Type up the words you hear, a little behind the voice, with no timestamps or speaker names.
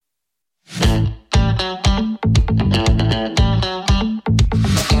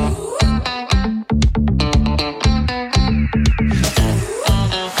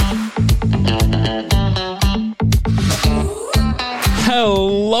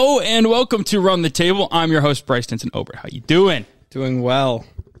Hello and welcome to Run the Table. I'm your host, Bryce Obert. How you doing? Doing well.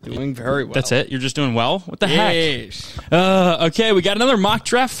 Doing very well. That's it? You're just doing well? What the heck? Okay, we got another mock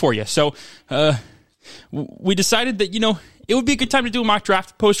draft for you. So we decided that, it would be a good time to do a mock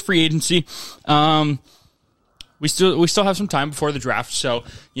draft post-free agency. We still have some time before the draft, so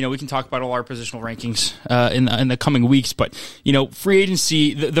we can talk about all our positional rankings in the coming weeks. But free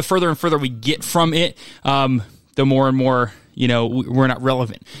agency, the further and further we get from it, the more and more we're not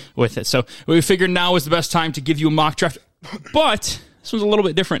relevant with it. So we figured now is the best time to give you a mock draft. But this one's a little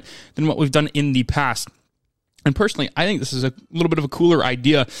bit different than what we've done in the past. And personally, I think this is a little bit of a cooler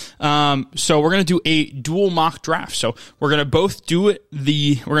idea. So we're going to do a dual mock draft. So we're going to both do it.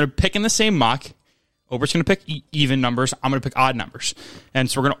 We're going to pick in the same mock. Obert's going to pick even numbers. I'm going to pick odd numbers.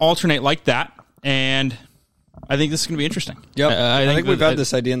 And so we're going to alternate like that. And I think this is going to be interesting. Yep. I think we've had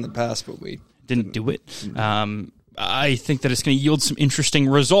this idea in the past, but we didn't do it. I think that it's going to yield some interesting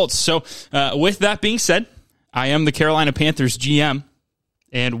results. So with that being said, I am the Carolina Panthers GM.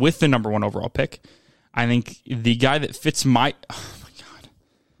 And with the number 1 overall pick, I think the guy that fits my... Oh, my God.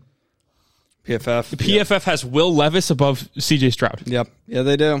 PFF. The PFF has Will Levis above CJ Stroud. Yep. Yeah,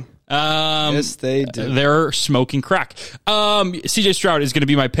 they do. Yes, they do. They're smoking crack. CJ Stroud is going to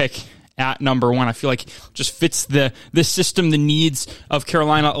be my pick at number 1. I feel like just fits the system, the needs of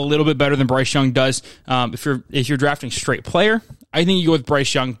Carolina a little bit better than Bryce Young does. If you're drafting straight player, I think you go with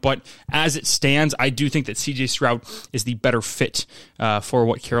Bryce Young, but as it stands, I do think that CJ Stroud is the better fit for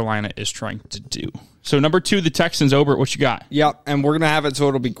what Carolina is trying to do. So number 2, the Texans. Obert, what you got? Yep, and we're going to have it so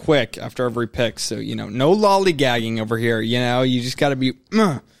it'll be quick after every pick. So, no lollygagging over here. You just got to be,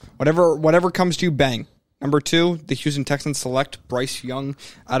 whatever comes to you, bang. Number 2, the Houston Texans select Bryce Young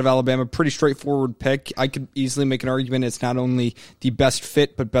out of Alabama. Pretty straightforward pick. I could easily make an argument it's not only the best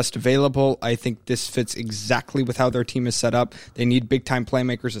fit, but best available. I think this fits exactly with how their team is set up. They need big-time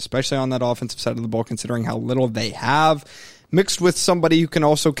playmakers, especially on that offensive side of the ball, considering how little they have. Mixed with somebody who can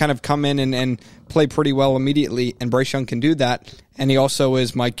also kind of come in and play pretty well immediately, and Bryce Young can do that. And he also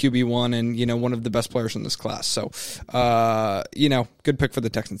is my QB1 and, one of the best players in this class. So, good pick for the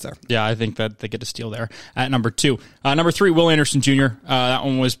Texans there. Yeah, I think that they get a steal there at number 2. Number 3, Will Anderson Jr. That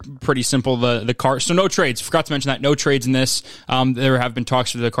one was pretty simple. So no trades. Forgot to mention that. No trades in this. There have been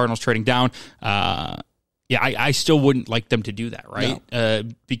talks of the Cardinals trading down. I still wouldn't like them to do that, right? No.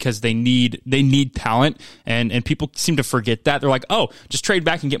 Because they need talent, and people seem to forget that. They're like, oh, just trade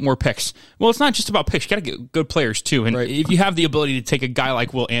back and get more picks. Well, it's not just about picks. You got to get good players, too. And if you have the ability to take a guy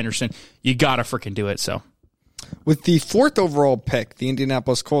like Will Anderson, you got to freaking do it, so. With the 4th overall pick, the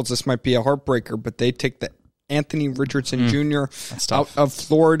Indianapolis Colts, this might be a heartbreaker, but they take the Anthony Richardson Jr. out of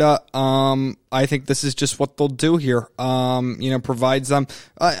Florida. I think this is just what they'll do here. Provides them.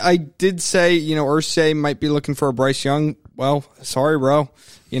 I did say, Irsay might be looking for a Bryce Young. Well, sorry, bro.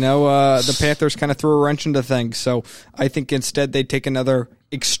 The Panthers kind of threw a wrench into things. So I think instead they take another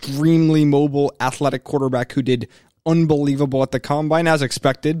extremely mobile, athletic quarterback who did unbelievable at the combine as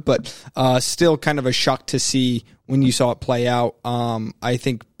expected, but still kind of a shock to see when you saw it play out. I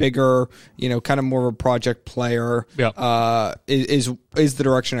think bigger, kind of more of a project player is the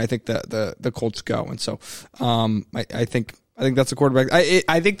direction I think the Colts go. And so I think that's a quarterback.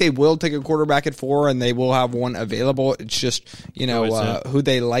 I think they will take a quarterback at 4, and they will have one available. It's just who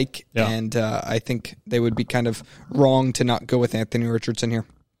they like, and I think they would be kind of wrong to not go with Anthony Richardson here.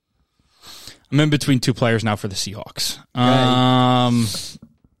 I'm in between 2 players now for the Seahawks. I'm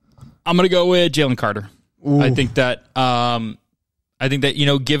going to go with Jalen Carter. Ooh. I think that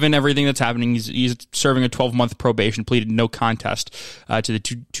given everything that's happening, he's serving a 12-month probation, pleaded no contest to the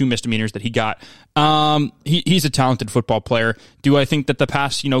two misdemeanors that he got. He's a talented football player. Do I think that the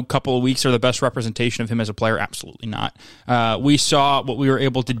past couple of weeks are the best representation of him as a player? Absolutely not. We saw what we were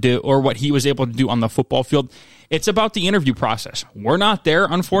able to do, or what he was able to do on the football field. It's about the interview process. We're not there,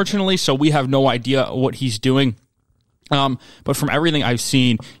 unfortunately, so we have no idea what he's doing. But from everything I've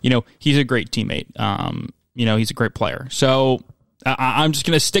seen, he's a great teammate. He's a great player. So I'm just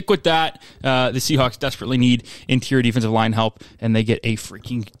going to stick with that. The Seahawks desperately need interior defensive line help, and they get a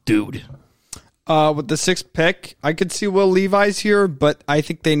freaking dude. With the 6th pick, I could see Will Levis here, but I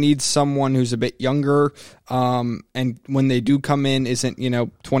think they need someone who's a bit younger, and when they do come in, isn't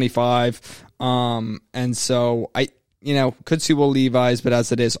 25. And so I could see Will Levis, but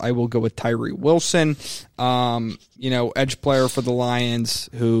as it is, I will go with Tyree Wilson, edge player for the Lions,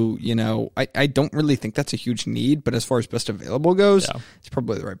 who, I don't really think that's a huge need, but as far as best available goes, it's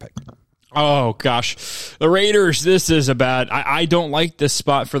probably the right pick. Oh, gosh. The Raiders, this is a bad... I don't like this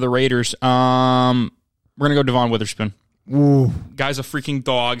spot for the Raiders. We're going to go Devon Witherspoon. Guy's a freaking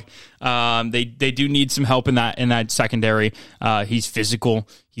dog. They do need some help in that secondary. He's physical.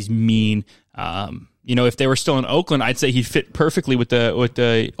 He's mean. If they were still in Oakland, I'd say he'd fit perfectly with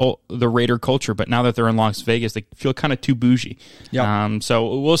the Raider culture. But now that they're in Las Vegas, they feel kind of too bougie. Yep.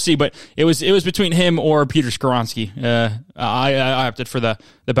 So we'll see. But it was between him or Peter Skoronski. I opted for the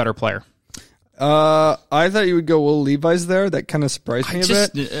better player. I thought you would go Will Levi's there. That kind of surprised me a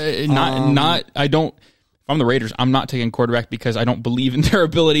bit. I don't. If I'm the Raiders, I'm not taking quarterback because I don't believe in their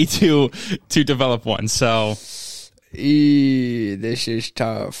ability to develop one. So. This is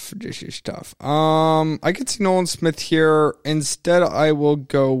tough. I could see Nolan Smith here. Instead, I will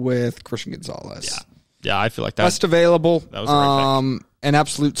go with Christian Gonzalez. Yeah, I feel like that. Best available. That was the right pick. An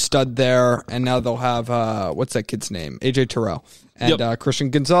absolute stud there. And now they'll have, what's that kid's name? AJ Terrell. And Christian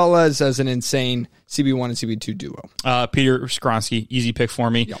Gonzalez as an insane CB1 and CB2 duo. Peter Skoronski, easy pick for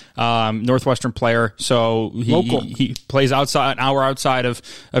me. Northwestern player, so he plays an hour outside of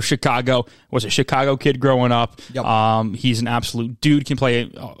Chicago. Was a Chicago kid growing up. He's an absolute dude. Can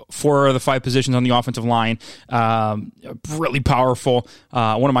play 4 of the 5 positions on the offensive line. Really powerful.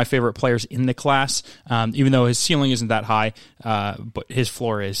 One of my favorite players in the class. Even though his ceiling isn't that high, but his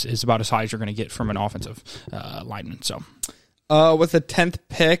floor is about as high as you're going to get from an offensive lineman. So. With the 10th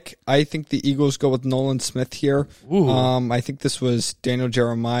pick, I think the Eagles go with Nolan Smith here. I think this was Daniel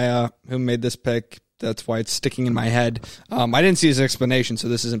Jeremiah who made this pick. That's why it's sticking in my head. I didn't see his explanation, so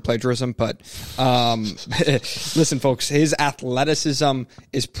this isn't plagiarism. But listen, folks, his athleticism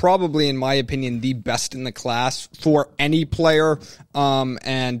is probably, in my opinion, the best in the class for any player.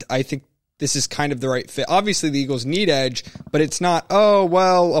 And I think this is kind of the right fit. Obviously, the Eagles need edge, but it's not,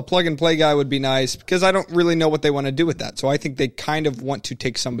 a plug-and-play guy would be nice, because I don't really know what they want to do with that. So I think they kind of want to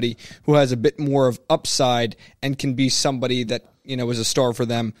take somebody who has a bit more of upside and can be somebody that, is a star for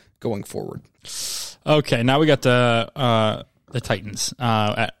them going forward. Okay, now we got the Titans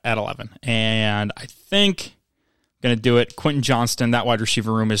at 11. And I think I'm going to do it. Quentin Johnston, that wide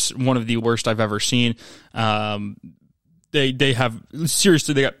receiver room is one of the worst I've ever seen. They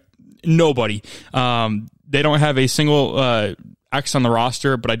got nobody. They don't have a single X on the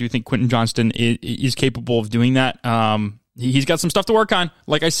roster, but I do think Quentin Johnston is capable of doing that. He's got some stuff to work on,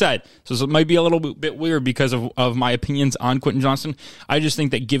 like I said. So it might be a little bit weird because of my opinions on Quentin Johnston. I just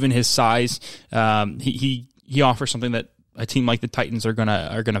think that given his size, he offers something that a team like the Titans are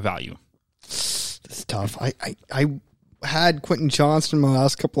gonna value. It's tough. I had Quentin Johnston in my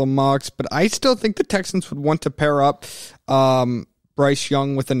last couple of mocks, but I still think the Texans would want to pair up Bryce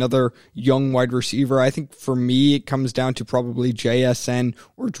Young with another young wide receiver. I think for me, it comes down to probably JSN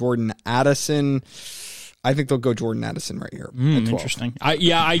or Jordan Addison. I think they'll go Jordan Addison right here. Interesting.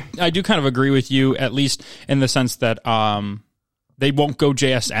 I do kind of agree with you, at least in the sense that they won't go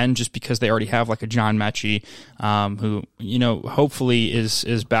JSN just because they already have like a John Mechie, who hopefully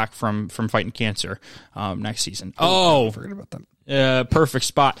is back from fighting cancer next season. I forgot about that. Perfect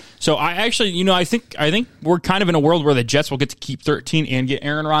spot. So I actually, I think we're kind of in a world where the Jets will get to keep 13 and get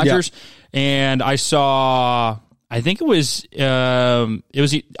Aaron Rodgers. Yep. And I saw, I think it was Joel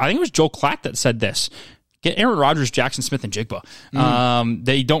Klatt that said this. Get Aaron Rodgers, Jackson Smith, and Jigba.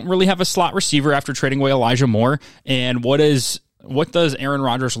 They don't really have a slot receiver after trading away Elijah Moore. And what does Aaron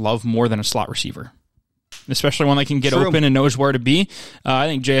Rodgers love more than a slot receiver? Especially one that can get open and knows where to be. I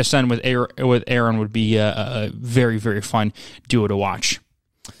think JSN with Aaron would be a very, very fun duo to watch.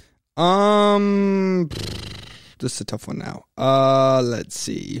 This is a tough one now. Let's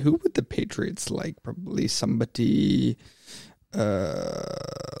see. Who would the Patriots like? Probably somebody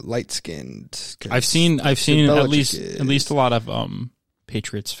light-skinned. I've seen at least a lot of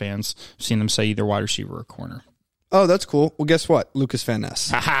Patriots fans. I've seen them say either wide receiver or corner. Oh, that's cool. Well, guess what? Lucas Van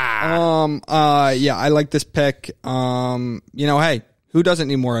Ness. I like this pick. Hey, who doesn't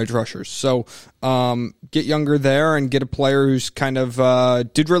need more edge rushers? So, get younger there and get a player who's kind of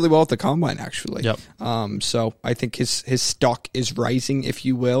did really well at the combine, actually. Yep. So I think his stock is rising, if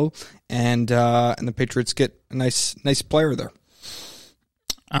you will, and the Patriots get a nice player there.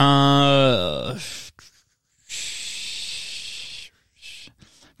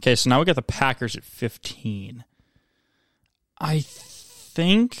 Okay, so now we got the Packers at 15. I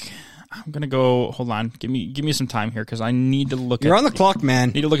think I'm gonna go. Hold on, give me some time here because I need to look. You're on the clock, man.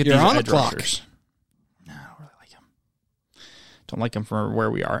 Need to look at You're these on edge the clock. rushers. No, I don't really like him. Don't like him for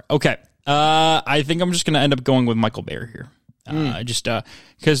where we are. Okay, I think I'm just gonna end up going with Michael Bayer here. Just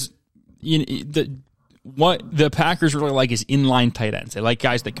because what the Packers really like is inline tight ends. They like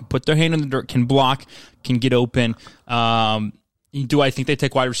guys that can put their hand in the dirt, can block, can get open. Do I think they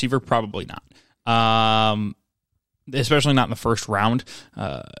take wide receiver? Probably not. Especially not in the first round,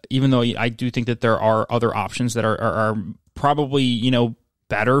 even though I do think that there are other options that are probably,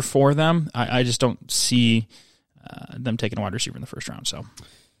 better for them. I just don't see them taking a wide receiver in the first round. So,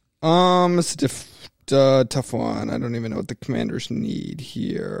 it's a tough one. I don't even know what the Commanders need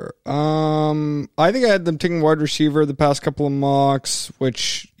here. I think I had them taking wide receiver the past couple of mocks,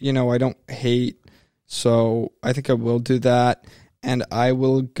 which, I don't hate. So I think I will do that. And I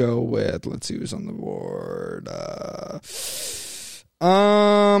will go with, let's see who's on the board.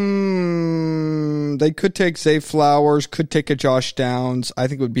 They could take Zay Flowers, could take a Josh Downs. I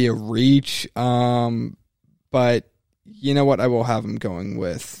think it would be a reach. But you know what? I will have him going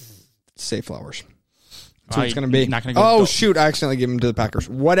with Zay Flowers. So it's going to be. Not gonna go shoot! I accidentally gave him to the Packers.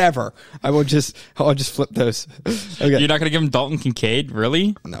 Whatever. I'll just flip those. Okay. You're not going to give him Dalton Kincaid,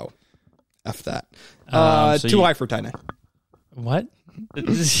 really? No. F that. So too high for tight end. What?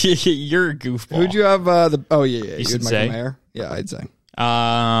 You're a goofball. Who'd you have? You had say? Michael Mayer. Yeah, I'd say.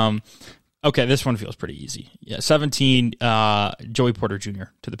 Okay, this one feels pretty easy. Yeah, 17. Joey Porter Jr.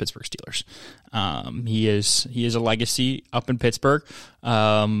 to the Pittsburgh Steelers. He is a legacy up in Pittsburgh.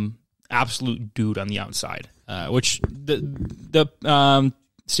 Absolute dude on the outside, which the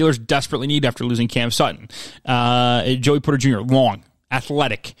Steelers desperately need after losing Cam Sutton. Joey Porter Jr. long,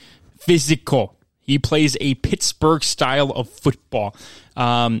 athletic, physical. He plays a Pittsburgh style of football.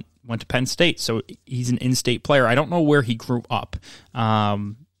 Went to Penn State, so he's an in-state player. I don't know where he grew up,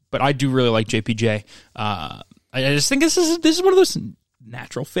 but I do really like JPJ. I just think this is one of those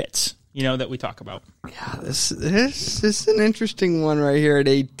natural fits, that we talk about. Yeah, this is an interesting one right here at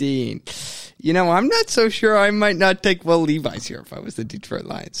 18. I'm not so sure. I might not take Will Levis here if I was the Detroit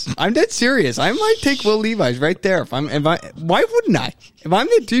Lions. I'm dead serious. I might take Will Levis right there. Why wouldn't I? If I'm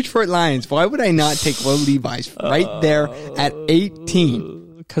the Detroit Lions, why would I not take Will Levis right there at 18?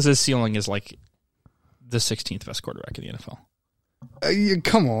 Because his ceiling is like the 16th best quarterback in the NFL.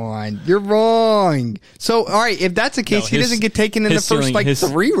 Come on, you're wrong. So, all right, if that's the case, he doesn't get taken in the first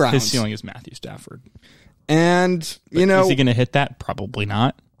 3 rounds. His ceiling is Matthew Stafford. And, is he going to hit that? Probably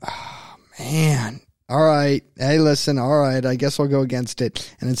not. Oh, man. All right. Hey, listen, all right, I guess I'll go against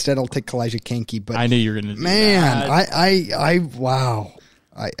it. And instead I'll take Elijah Kanke. But I knew you were going to do that. Wow.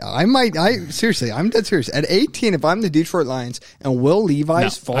 Seriously, I'm dead serious. At 18, if I'm the Detroit Lions and Will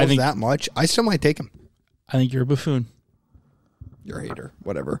Levis falls that much, I still might take him. I think you're a buffoon. You're a hater.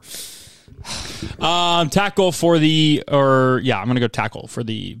 Whatever. Tackle for I'm going to go tackle for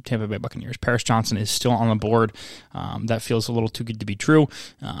the Tampa Bay Buccaneers. Paris Johnson is still on the board. That feels a little too good to be true.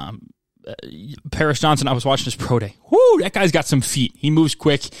 Paris Johnson, I was watching his pro day. Woo, that guy's got some feet. He moves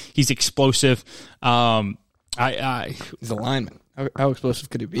quick. He's explosive. He's a lineman. How explosive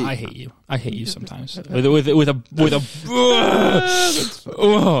could he be? I hate you. I hate you sometimes. with a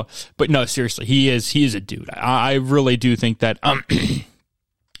but no, seriously, he is a dude. I really do think that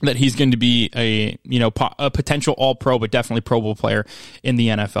that he's going to be a potential All-Pro, but definitely Pro Bowl player in the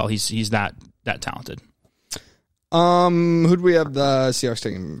NFL. He's that talented. Who do we have the Seahawks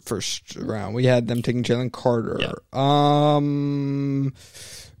taking first round? We had them taking Jalen Carter. Yeah.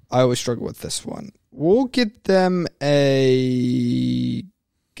 I always struggle with this one. We'll get them a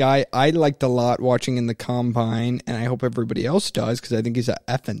guy I liked a lot watching in the combine, and I hope everybody else does because I think he's an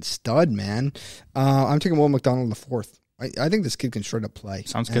effing stud, man. I'm taking Will McDonald the fourth. I think this kid can straight up play.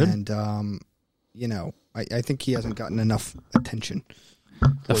 Sounds good. And, I think he hasn't gotten enough attention.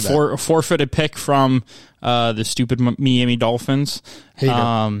 A forfeited pick from the stupid Miami Dolphins.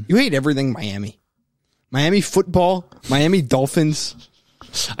 You hate everything Miami. Miami football, Miami Dolphins.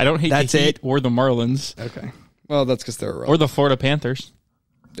 I don't hate the Heat or the Marlins. Okay. Well, that's because they're irrelevant. Or the Florida Panthers.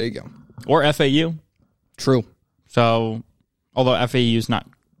 There you go. Or FAU. True. So, although FAU is not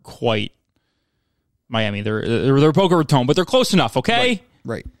quite Miami, they're Boca Raton, but they're close enough. Okay.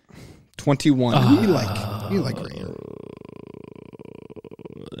 Right. 21. You like Rainier.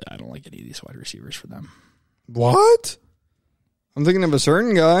 I don't like any of these wide receivers for them. What? I'm thinking of a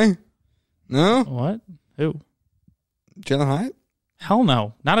certain guy. No. What? Who? Jaylin Hyatt? Hell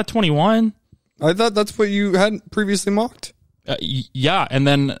no. Not at 21. I thought that's what you had previously mocked. Yeah, and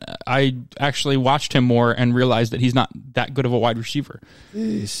then I actually watched him more and realized that he's not that good of a wide receiver.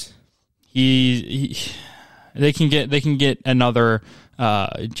 Jeez. They can get another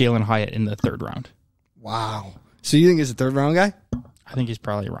Jalen Hyatt in the third round. Wow. So you think he's a third round guy? I think he's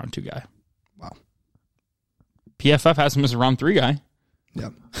probably a round 2 guy. Wow. PFF has him as a round 3 guy.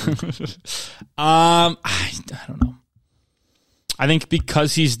 Yep. I don't know. I think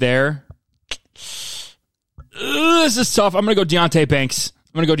because he's there, this is tough. I'm going to go Deontay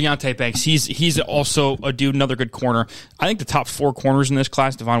Banks. He's also a dude, another good corner. I think the top 4 corners in this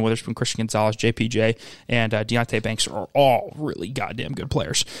class, Devon Witherspoon, Christian Gonzalez, JPJ, and Deontay Banks are all really goddamn good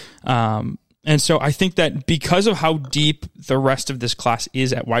players. And so I think that because of how deep the rest of this class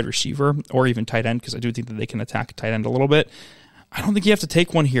is at wide receiver or even tight end, because I do think that they can attack tight end a little bit, I don't think you have to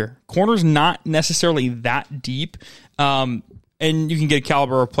take one here. Corner's not necessarily that deep. And you can get a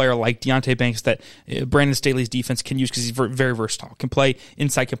caliber of a player like Deontay Banks that Brandon Staley's defense can use because he's very versatile. Can play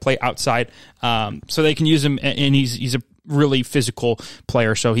inside, can play outside. So they can use him, and he's a really physical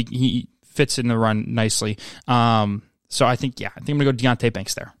player, so he fits in the run nicely. So I think I'm going to go Deontay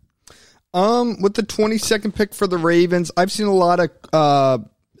Banks there. With the 22nd pick for the Ravens, I've seen a lot of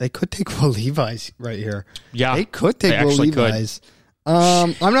they could take Will Levis right here. Yeah, they could take Will Levis.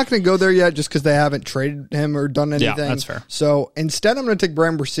 I'm not going to go there yet just because they haven't traded him or done anything. Yeah, that's fair. So instead, I'm going to take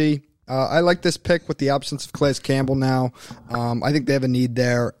Brand Bresee. I like this pick with the absence of Calais Campbell now. I think they have a need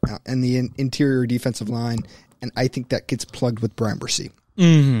there in the interior defensive line, and I think that gets plugged with Brand Bresee.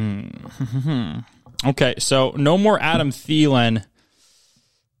 Mm-hmm. Okay, so no more Adam Thielen.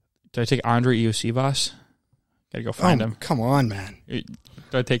 Did I take Andre Iosivas? Gotta go find him. Come on, man. Do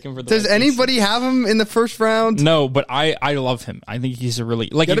I take him for the Does anybody have him in the first round? No, but I love him. I think he's a really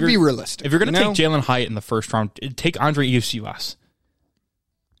gotta be realistic. If you're gonna take Jaylin Hyatt in the first round, take Andre Iosivas.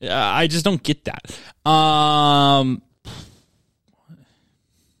 I just don't get that.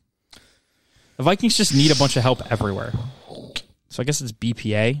 The Vikings just need a bunch of help everywhere. So I guess it's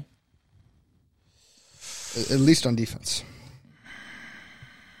BPA. At least on defense.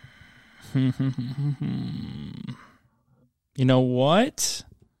 You know what?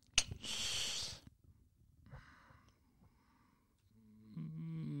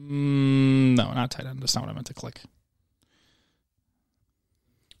 No, not tight end. That's not what I meant to click.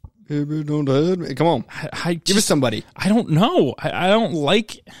 Come on, give us somebody. I don't know. I don't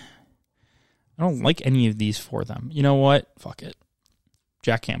like any of these for them. You know what? Fuck it.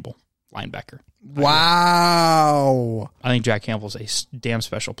 Jack Campbell, linebacker. Wow. I think Jack Campbell's a damn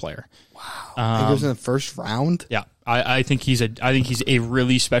special player. Wow. He goes in the first round? Yeah. I think he's a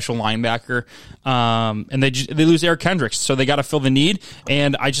really special linebacker. And they lose Eric Kendricks, so they got to fill the need.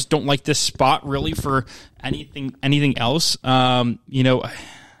 And I just don't like this spot really for anything else.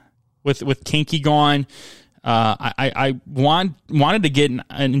 With Kinky gone, I wanted to get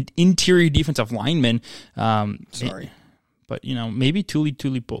an interior defensive lineman. Sorry. But, maybe Tuli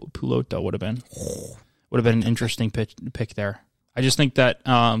Pulota would have been an interesting pick there. I just think that,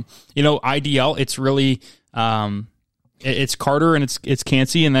 IDL, it's really, it's Carter and it's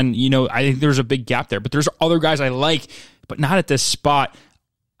Cansey. And then, I think there's a big gap there, but there's other guys I like, but not at this spot.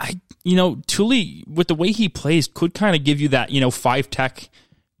 Tuli, with the way he plays, could kind of give you that, 5-tech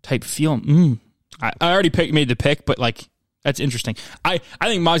type feel. I already made the pick, but that's interesting. I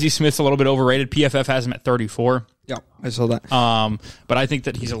think Mozzie Smith's a little bit overrated. PFF has him at 34. Yeah, I saw that. But I think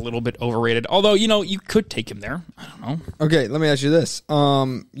that he's a little bit overrated. Although, you could take him there. I don't know. Okay, let me ask you this.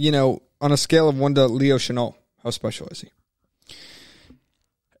 On a scale of 1 to Leo Chenal, how special is he?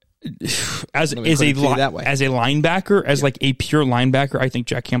 As a linebacker, as a pure linebacker, I think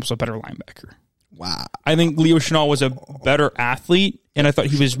Jack Campbell's a better linebacker. Wow. I think Leo Chenal was a better athlete, and I thought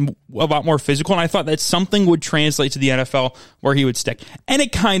he was a lot more physical, and I thought that something would translate to the NFL where he would stick. And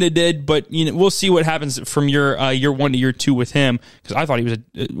it kind of did, but we'll see what happens from year 1 to year 2 with him, because I thought he was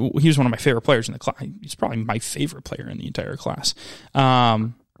one of my favorite players in the class. He's probably my favorite player in the entire class.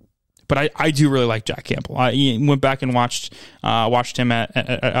 But I do really like Jack Campbell. I went back and watched him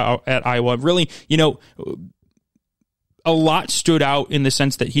at Iowa. Really, a lot stood out in the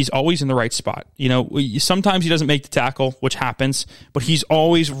sense that he's always in the right spot. Sometimes he doesn't make the tackle, which happens, but he's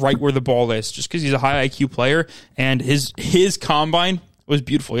always right where the ball is, just because he's a high IQ player. And his combine was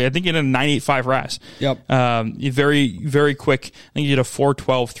beautiful. I think he had a 9.85 RAS. Yep. Very, very quick. I think he did a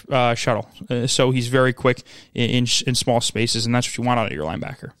 4.12 shuttle. So he's very quick in small spaces, and that's what you want out of your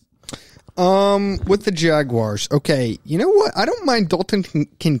linebacker. With the Jaguars, okay, you know what? I don't mind Dalton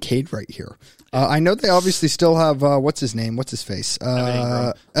Kincaid right here. I know they obviously still have what's his name? What's his face?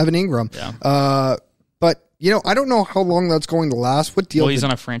 Evan Ingram. Yeah. But I don't know how long that's going to last. What deal? Well, he's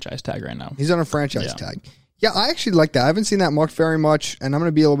on a franchise tag right now. He's on a franchise tag. Yeah, I actually like that. I haven't seen that much very much, and I'm going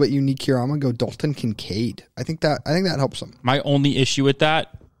to be a little bit unique here. I'm going to go Dalton Kincaid. I think that helps him. My only issue with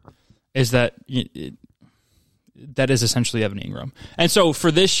that is that that is essentially Evan Ingram, and so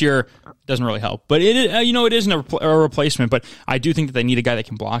for this year, it doesn't really help. But it isn't a replacement. But I do think that they need a guy that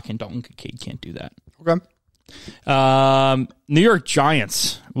can block, and Dalton Kincaid can't do that. Okay. New York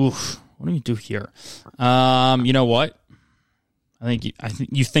Giants. Oof, what do you do here? You know what? I think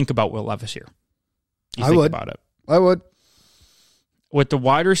you think about Will Levis here. I would about it. I would. With the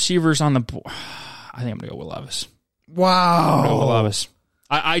wide receivers on the board, I think I'm going to go Will Levis. Wow. I'm going to go Will Levis.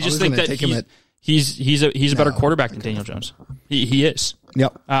 I just think that he's a better quarterback than Daniel Jones. He is.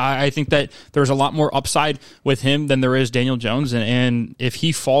 Yep. I think that there's a lot more upside with him than there is Daniel Jones, and if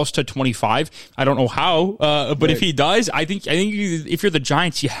he falls to 25, I don't know how, but right. If he does, I think if you're the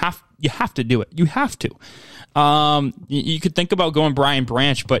Giants, you have to do it. You have to. You could think about going Brian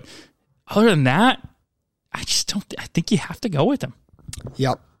Branch, but other than that, I just don't. I think you have to go with him.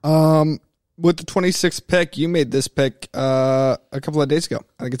 Yep. With the 26th pick, you made this pick a couple of days ago.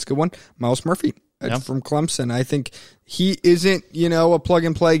 I think it's a good one. Myles Murphy from Clemson. I think he isn't, a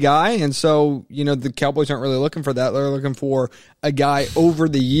plug-and-play guy, and so, the Cowboys aren't really looking for that. They're looking for a guy over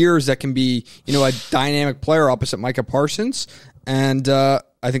the years that can be, a dynamic player opposite Micah Parsons, and I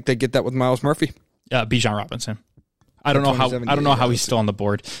think they get that with Myles Murphy. Bijan Robinson. I don't know how he's still on the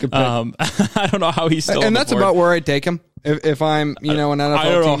board. I don't know how he's still on the board. And that's about where I take him. If I'm, an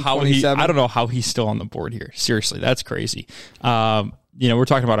NFL team, 27. I don't know how he's still on the board here. Seriously, that's crazy. We're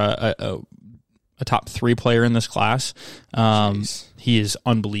talking about a top 3 player in this class. He is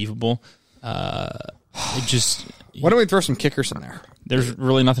unbelievable. Why don't we throw some kickers in there? There's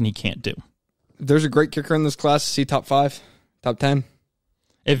really nothing he can't do. There's a great kicker in this class. Is he top 5, top 10?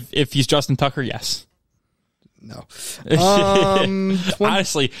 If he's Justin Tucker, yes. No.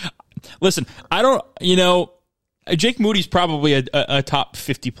 Honestly, listen, I don't, Jake Moody's probably a top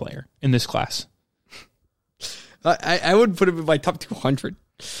 50 player in this class. I would put him in my top 200.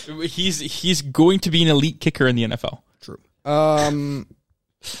 He's going to be an elite kicker in the NFL. True.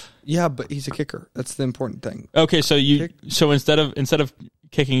 Yeah, but he's a kicker. That's the important thing. Okay, so instead of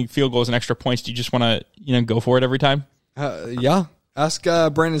kicking field goals and extra points, do you just want to go for it every time? Yeah. Ask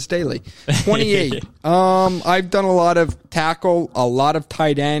Brandon Staley. 28. I've done a lot of tackle, a lot of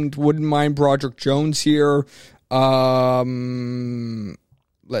tight end. Wouldn't mind Broderick Jones here. Let's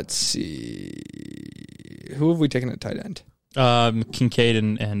see. Who have we taken at tight end? Kincaid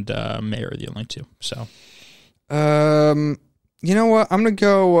and Mayer are the only two. So, you know what? I'm gonna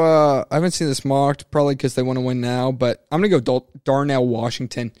go. I haven't seen this mocked, probably because they want to win now. But I'm gonna go Darnell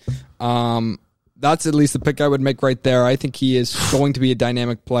Washington. That's at least the pick I would make right there. I think he is going to be a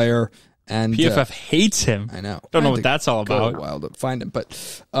dynamic player. And PFF hates him. I know. Don't know what that's all about. Go wild to find him, but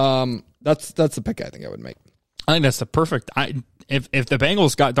that's the pick I think I would make. I think that's the perfect. If the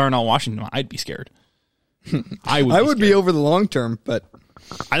Bengals got Darnell Washington, I'd be scared. I would be over the long term, but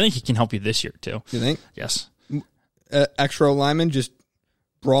I think he can help you this year too. You think? Yes. Extra lineman just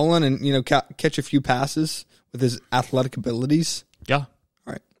brawling and catch a few passes with his athletic abilities. Yeah.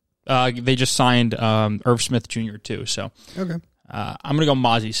 All right. They just signed Irv Smith Jr. too. So okay. I'm going to go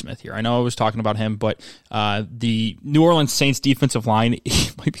Mozzie Smith here. I know I was talking about him, but the New Orleans Saints defensive line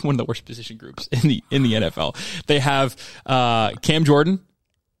might be one of the worst position groups in the NFL. They have Cam Jordan,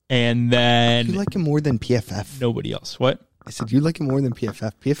 and then you like him more than PFF. Nobody else. What? I said you like him more than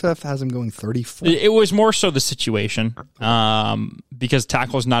PFF. PFF has him going 34. It was more so the situation because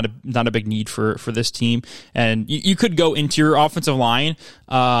tackle is not a big need for this team, and you could go interior offensive line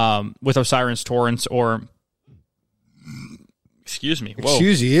with Osiris Torrance or. Excuse me. Whoa.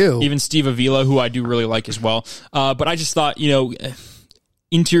 Excuse you. Even Steve Avila, who I do really like as well. But I just thought,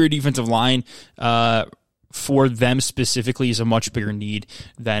 interior defensive line for them specifically is a much bigger need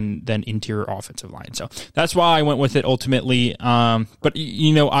than interior offensive line. So that's why I went with it ultimately. But,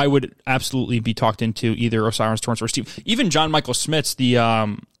 I would absolutely be talked into either Osiris Torrance or Steve. Even John Michael Smith's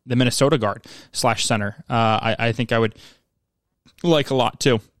the Minnesota guard / center. I think I would like a lot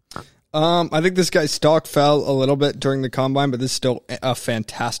too. I think this guy's stock fell a little bit during the combine, but this is still a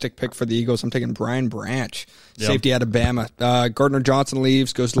fantastic pick for the Eagles. I'm taking Brian Branch, safety out of Bama. Gardner Johnson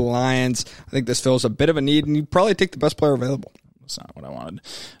leaves, goes to the Lions. I think this fills a bit of a need, and you probably take the best player available. That's not what I wanted.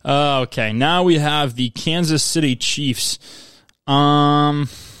 Okay, now we have the Kansas City Chiefs. Wide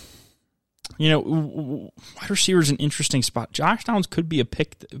receiver is an interesting spot. Josh Downs could be the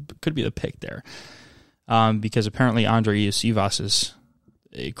pick there, because apparently Andre Iosivas is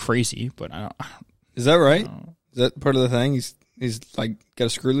crazy, but I don't. Is that right? Is that part of the thing? He's like got a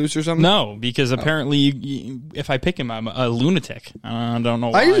screw loose or something? No, because apparently if I pick him, I'm a lunatic. I don't know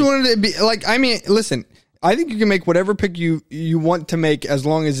why. I just wanted to be like. I mean, listen. I think you can make whatever pick you want to make as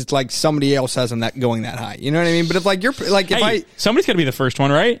long as it's like somebody else has him going that high. You know what I mean? But if like you're like if somebody's got to be the first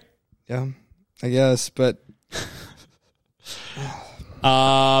one, right? Yeah, I guess. But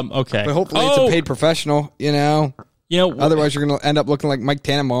okay. But hopefully it's a paid professional. Otherwise, you're going to end up looking like Mike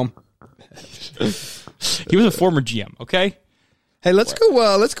Tannenbaum. He was a former GM, okay? Hey, let's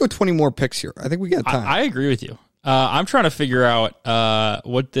go 20 more picks here. I think we got time. I agree with you. I'm trying to figure out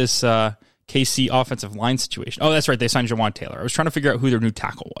what this KC offensive line situation. Oh, that's right. They signed Jawan Taylor. I was trying to figure out who their new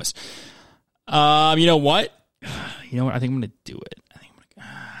tackle was. You know what? I think I'm going to do it.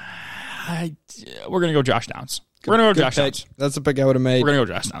 We're going to go Josh Downs. We're going to go Josh pick. Downs. That's the pick I would have made. We're going to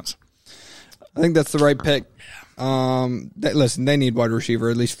go Josh Downs. I think that's the right pick. Listen, they need wide receiver,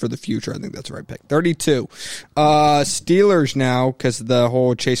 at least for the future. I think that's the right pick. 32. Steelers now, because of the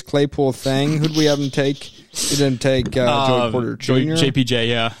whole Chase Claypool thing. Who did we have him take? He didn't take Joey Porter Jr.? JPJ,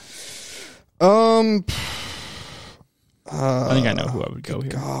 yeah. I think I know who I would go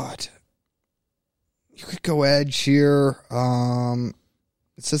here. God. You could go edge here.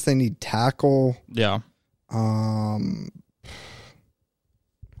 It says they need tackle. Yeah. All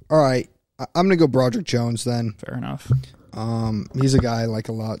right. I'm going to go Broderick Jones then. Fair enough. He's a guy I like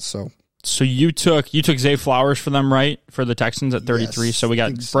a lot, so. So you took Zay Flowers for them, right? For the Texans at 33. Yes, so we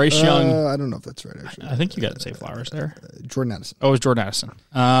got Bryce Young. I don't know if that's right, actually. I think you got Zay Flowers there. Jordan Addison. Oh, it was Jordan Addison.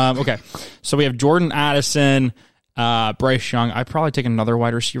 Okay. So we have Jordan Addison, Bryce Young. I'd probably take another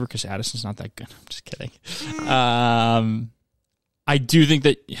wide receiver because Addison's not that good. I'm just kidding. I do think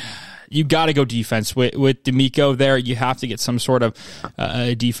that you got to go defense with D'Amico there. You have to get some sort of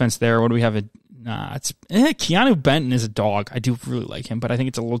defense there. What do we have? Keanu Benton is a dog. I do really like him, but I think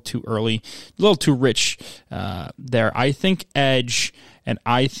it's a little too early, a little too rich there. I think edge, and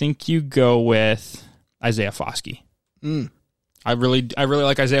I think you go with Isaiah Foskey. I really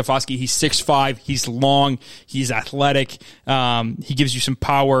like Isaiah Foskey. He's 6'5". He's long. He's athletic. He gives you some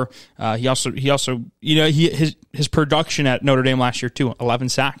power. He also his production at Notre Dame last year too. 11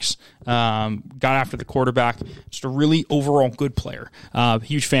 sacks. Got after the quarterback. Just a really overall good player.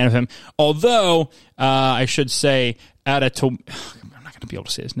 Huge fan of him. Although I should say, I'm not going to be able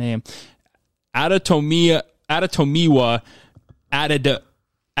to say his name. Adetomiwa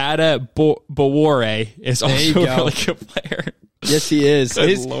Adebawore is also a really good player. Yes, he is.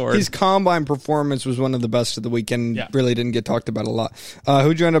 Lord. His combine performance was one of the best of the weekend. Yeah. Really didn't get talked about a lot.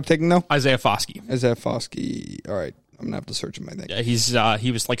 Who'd you end up taking, though? Isaiah Foskey. All right. I'm going to have to search him, I think. Yeah,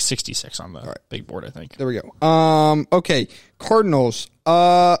 he was like 66 on the big board, I think. There we go. Okay. Cardinals.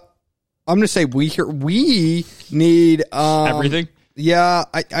 I'm going to say we need everything. Yeah,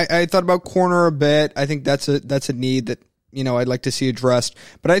 I thought about corner a bit. I think that's a need that I'd like to see addressed.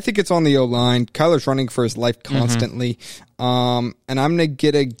 But I think it's on the O-line. Kyler's running for his life constantly. And I'm going to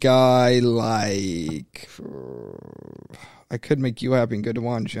get a guy like... I could make you happy and go to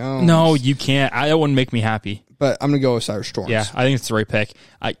Juan Jones. No, you can't. That wouldn't make me happy. But I'm going to go with Cyrus Storms. Yeah, I think it's the right pick.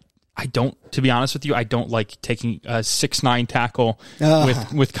 I don't, to be honest with you, I don't like taking a 6'9" tackle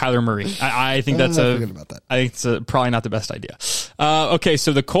with Kyler Murray. I think that's I think it's probably not the best idea. Okay,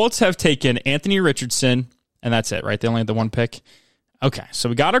 so the Colts have taken Anthony Richardson, and that's it, right? They only had the one pick. Okay, so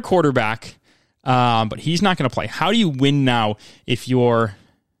we got our quarterback, but he's not going to play. How do you win now if you're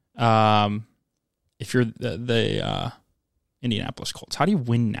the Indianapolis Colts? How do you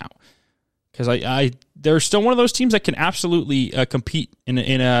win now? Because they're still one of those teams that can absolutely compete in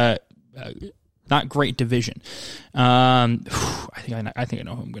a not great division. I think I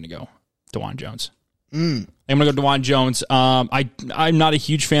know who I'm going to go. DeJuan Jones. I'm going to go DeJuan Jones. I'm not a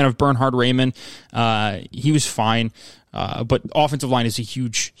huge fan of Bernhard Raymond. He was fine, but offensive line is a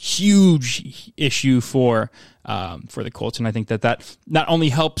huge issue for the Colts, and I think that not only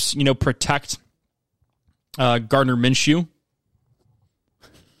helps protect Gardner Minshew.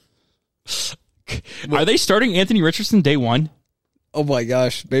 Are they starting Anthony Richardson day one? Oh my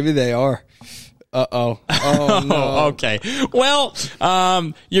gosh, maybe they are. Uh-oh. Oh, no. Okay. Well,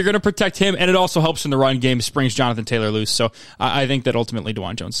 you're going to protect him, and it also helps in the run game, springs Jonathan Taylor loose. So I think that ultimately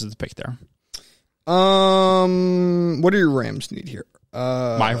DeJuan Jones is the pick there. What do your Rams need here?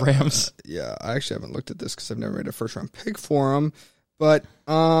 My Rams? Yeah, I actually haven't looked at this because I've never made a first-round pick for them. But,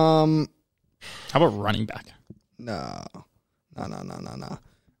 how about running back? No.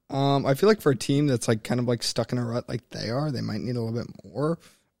 I feel like for a team that's kind of stuck in a rut like they are, they might need a little bit more.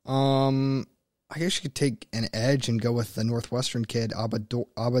 I guess you could take an edge and go with the Northwestern kid,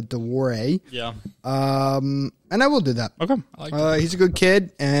 Abadaware. Yeah. And I will do that. Okay. I like that. He's a good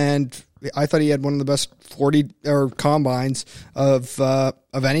kid, and I thought he had one of the best 40 or combines of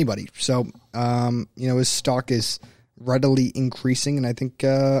anybody. So, his stock is readily increasing, and I think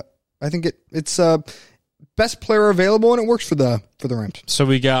it's best player available, and it works for the Rams. So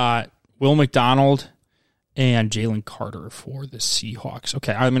we got Will McDonald and Jalen Carter for the Seahawks.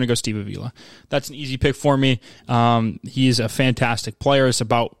 Okay, I'm going to go Steve Avila. That's an easy pick for me. He's a fantastic player. It's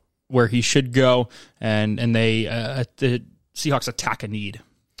about where he should go, and the Seahawks attack a need.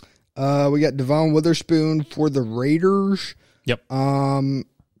 We got Devon Witherspoon for the Raiders. Yep. I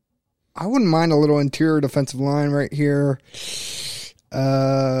wouldn't mind a little interior defensive line right here.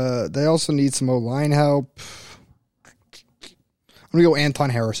 They also need some O-line help. I'm going to go Anton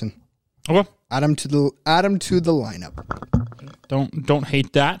Harrison. Okay. Add him to the lineup. Don't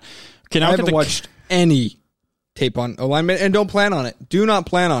hate that. Okay, now I haven't watched any tape on alignment, and don't plan on it. Do not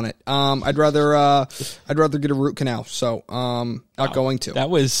plan on it. I'd rather get a root canal. So not going to. That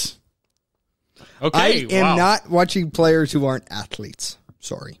was okay. I am not watching players who aren't athletes.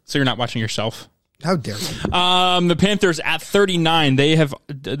 Sorry. So you're not watching yourself? How dare you? The Panthers at 39.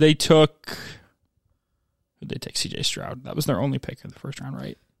 They took. Who did they take? CJ Stroud. That was their only pick in the first round,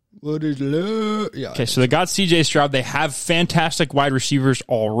 right? What is love? Yeah. Okay, so they got CJ Stroud. They have fantastic wide receivers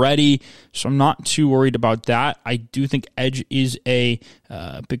already, so I'm not too worried about that. I do think edge is a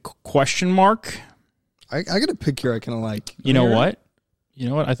big question mark. I got a pick here I kind of like. You know what?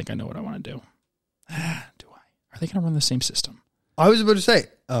 I think I know what I want to do. Do I? Are they going to run the same system? I was about to say.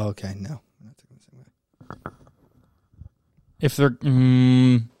 Oh, okay. No. I'm not taking the same way. If they're...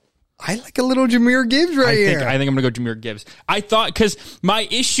 I like a little Jahmyr Gibbs here. I think I'm going to go Jahmyr Gibbs. I thought, because my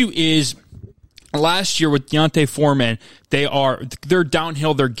issue is last year with Deontay Foreman, they're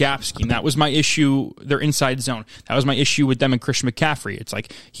downhill, their gap scheme. That was my issue. Their inside zone. That was my issue with them and Christian McCaffrey. It's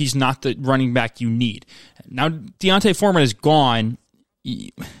like he's not the running back you need. Now Deontay Foreman is gone.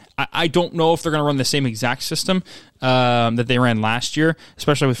 I don't know if they're going to run the same exact system that they ran last year,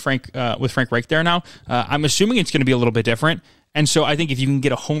 especially with Frank Reich there now. I'm assuming it's going to be a little bit different. And so I think if you can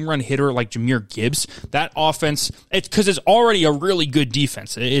get a home run hitter like Jahmyr Gibbs, that offense, because it's already a really good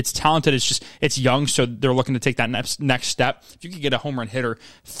defense. It's talented. It's young, so they're looking to take that next step. If you could get a home run hitter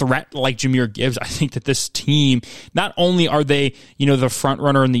threat like Jahmyr Gibbs, I think that this team, not only are they, the front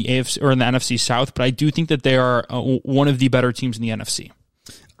runner in the AFC or in the NFC South, but I do think that they are one of the better teams in the NFC.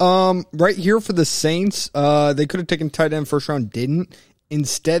 Right here for the Saints, they could have taken tight end first round, didn't.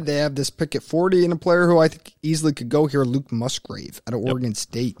 Instead, they have this pick at 40 and a player who I think easily could go here, Luke Musgrave out of Oregon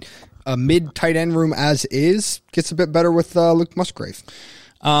State. A mid tight end room as is gets a bit better with Luke Musgrave.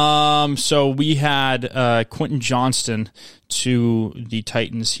 So we had Quentin Johnston to the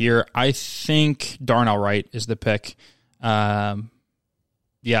Titans here. I think Darnell Wright is the pick. Yeah,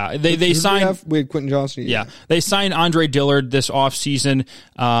 they signed. We had Quentin Johnston. Yeah, they signed Andre Dillard this offseason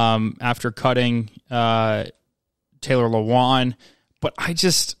after cutting Taylor Lewan. But I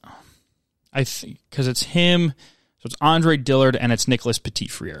think, because it's him, so it's Andre Dillard and it's Nicholas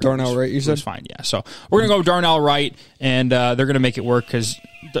Petit-Frere. Darnell Wright, you said? It's fine, yeah. So we're going to go with Darnell Wright, and they're going to make it work because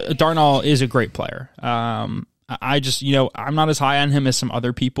Darnell is a great player. I'm not as high on him as some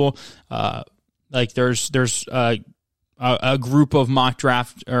other people. There's a group of mock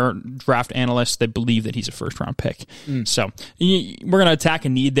draft or draft analysts that believe that he's a first round pick. So we're going to attack a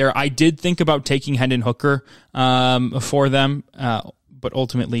need there. I did think about taking Hendon Hooker for them, but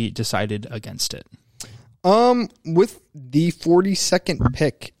ultimately decided against it. With the 42nd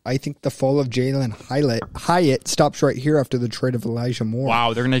pick, I think the fall of Jaylin Hyatt stops right here after the trade of Elijah Moore.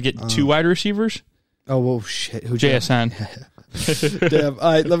 Wow, they're going to get two wide receivers? Oh, well, shit. Who JSN. Damn.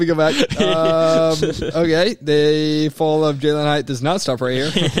 All right, let me go back. Okay, the fall of Jaylin Hyatt does not stop right here.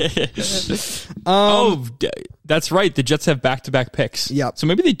 That's right. The Jets have back-to-back picks. Yeah. So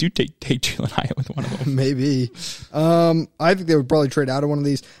maybe they do take Jaylin Hyatt with one of them. Maybe. I think they would probably trade out of one of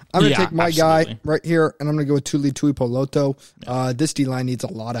these. I'm going to take my guy right here, and I'm going to go with Tuli Tuipulotu. This D-line needs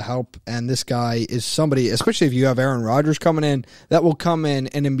a lot of help, and this guy is somebody, especially if you have Aaron Rodgers coming in, that will come in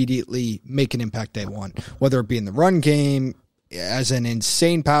and immediately make an impact day one, whether it be in the run game, as an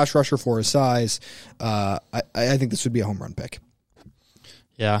insane pass rusher for his size. I think this would be a home run pick.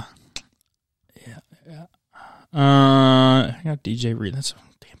 Yeah. I got DJ Reed. That's a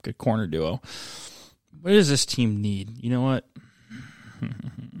damn good corner duo. What does this team need? You know what?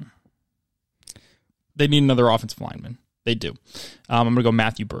 They need another offensive lineman. They do. I'm going to go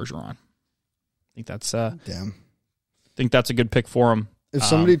Matthew Bergeron. I think that's damn. I think that's a good pick for him. If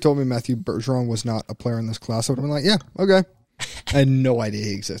somebody told me Matthew Bergeron was not a player in this class, I would have been like, yeah, okay. I had no idea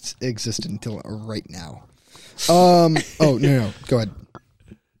he existed until right now. No. Go ahead.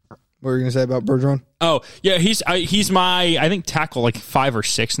 What were you going to say about Bergeron? Oh, yeah, he's my, I think, tackle like 5 or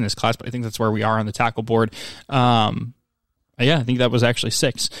 6 in this class, but I think that's where we are on the tackle board. Yeah, I think that was actually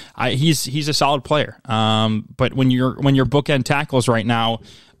 6. He's a solid player. But when your bookend tackles right now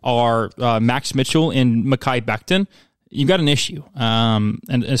are Max Mitchell and Mekhi Becton, you've got an issue.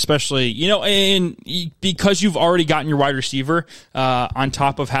 And especially, and because you've already gotten your wide receiver on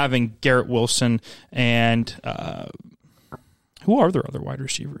top of having Garrett Wilson and who are their other wide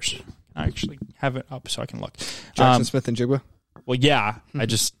receivers? I actually have it up so I can look. Jackson Smith and Jigba? Well, yeah. They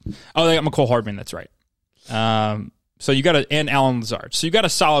got McCole Hardman. That's right. So you got and Alan Lazard. So you got a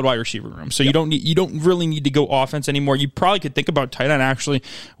solid wide receiver room. So you don't really need to go offense anymore. You probably could think about tight end actually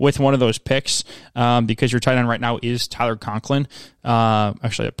with one of those picks because your tight end right now is Tyler Conklin.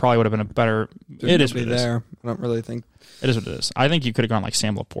 Actually, it probably would have been a better. It is what it is. I don't really think it is what it is. I think you could have gone like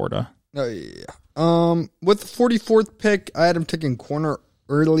Sam Laporta. Oh yeah. With the 44th pick, I had him taking corner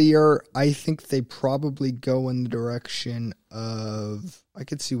earlier. I think they probably go in the direction of, I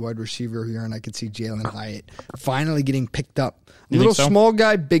could see wide receiver here, and I could see Jaylin Hyatt finally getting picked up. A little small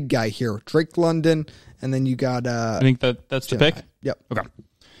guy, big guy here. Drake London, and then you got... I think that's the pick? Hyatt. Yep. Okay.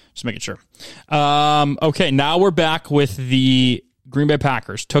 Just making sure. Okay, now we're back with the Green Bay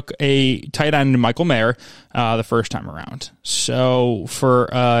Packers. Took a tight end, Michael Mayer, the first time around. So for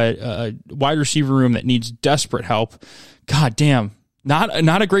a wide receiver room that needs desperate help, god damn,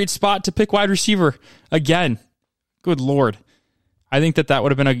 not a great spot to pick wide receiver again. Good Lord. I think that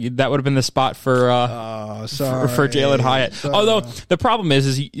would have been the spot for Jaylin Hyatt. Sorry. Although the problem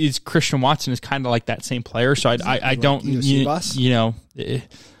is Christian Watson is kind of like that same player, so I don't no.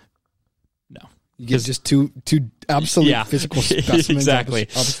 You get just two absolute physical specimens exactly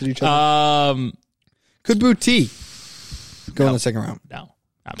opposite each other. Could Boutte go in the second round? No,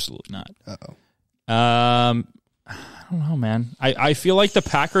 absolutely not. Uh-oh. I don't know, man. I feel like the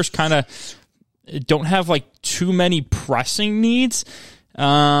Packers kind of don't have like too many pressing needs.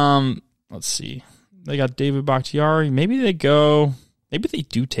 Let's see. They got David Bakhtiari. Maybe they do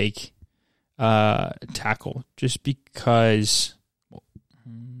take tackle just because.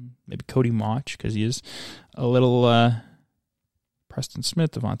 Maybe Cody Mauch because he is a little Preston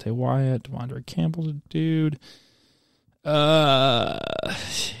Smith, Devontae Wyatt, Devondre Campbell's a dude.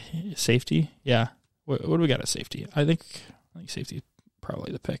 Safety, yeah. What do we got at safety? I think safety is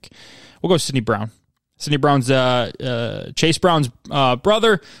probably the pick. We'll go Sidney Brown. Sidney Brown's Chase Brown's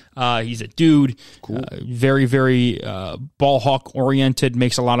brother. He's a dude. Cool. Very, very ball hawk oriented.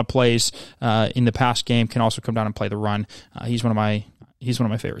 Makes a lot of plays in the pass game. Can also come down and play the run. He's one of my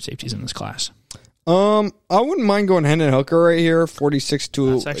favorite safeties in this class. I wouldn't mind going Hendon Hooker right here, 46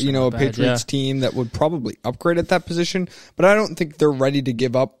 to a Patriots team that would probably upgrade at that position, but I don't think they're ready to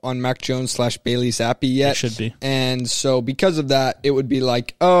give up on Mac Jones / Bailey Zappi yet. It should be. And so because of that, it would be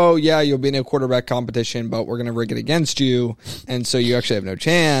like, oh yeah, you'll be in a quarterback competition, but we're going to rig it against you, and so you actually have no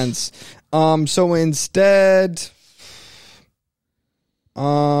chance. So instead,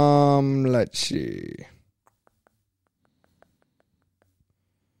 let's see.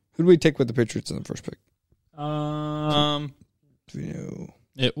 Who did we take with the Patriots in the first pick?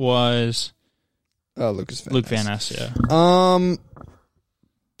 It was Luke Van Ness, yeah.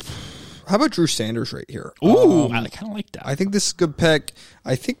 How about Drew Sanders right here? Ooh, I kind of like that. I think this is a good pick.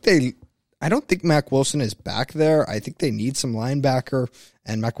 I don't think Mac Wilson is back there. I think they need some linebacker,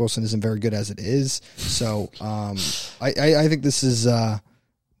 and Mac Wilson isn't very good as it is. So I think this is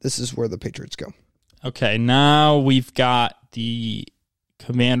where the Patriots go. Okay, now we've got the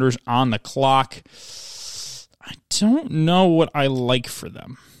Commanders on the clock. I don't know what I like for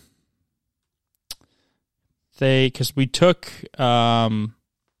them. Because we took, who'd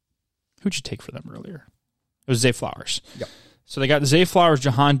you take for them earlier? It was Zay Flowers. Yep. So they got Zay Flowers,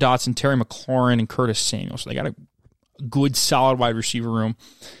 Jahan Dotson, Terry McLaurin, and Curtis Samuel. So they got a good, solid wide receiver room.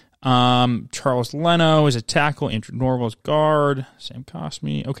 Charles Leno is a tackle, Andrew Norvell is guard, Sam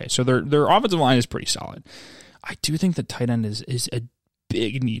Cosmi. Okay, so their offensive line is pretty solid. I do think the tight end is a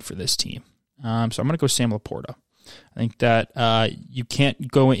big need for this team. So I'm going to go Sam Laporta. I think that you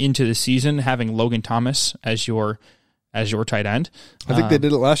can't go into the season having Logan Thomas as your tight end. I think they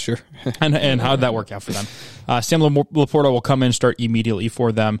did it last year. and how did that work out for them? Sam Laporta will come in and start immediately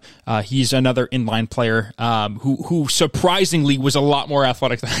for them. He's another inline player who surprisingly was a lot more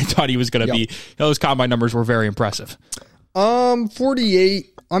athletic than I thought he was going to be. Those combine numbers were very impressive.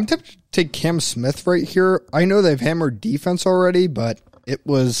 48. I'm tempted to take Cam Smith right here. I know they've hammered defense already, but it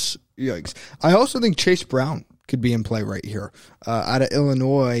was yikes. I also think Chase Brown could be in play right here. Out of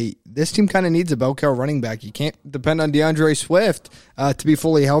Illinois, this team kind of needs a bell cow running back. You can't depend on DeAndre Swift to be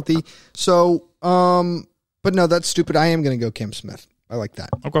fully healthy. So, but no, that's stupid. I am going to go Cam Smith. I like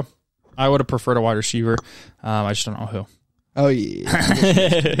that. Okay. I would have preferred a wide receiver. I just don't know who. Oh,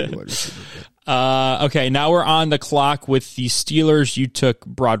 yeah. Okay, now we're on the clock with the Steelers. You took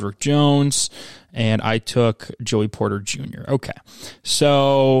Broderick Jones, and I took Joey Porter Jr. Okay,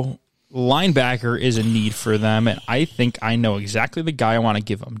 so linebacker is a need for them, and I think I know exactly the guy I want to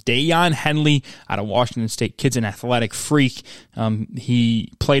give them. Deion Henley out of Washington State. Kid's an athletic freak.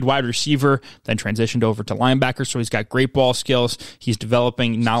 He played wide receiver, then transitioned over to linebacker, so he's got great ball skills. He's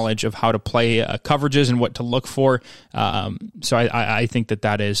developing knowledge of how to play coverages and what to look for. So I think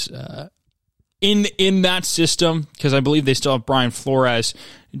that is... In that system, because I believe they still have Brian Flores,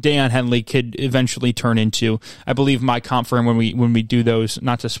 Deion Henley could eventually turn into, I believe my comp for him when we do those,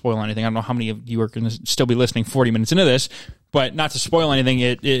 not to spoil anything, I don't know how many of you are going to still be listening 40 minutes into this, But not to spoil anything,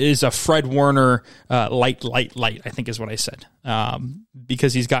 it is a Fred Warner light, I think is what I said.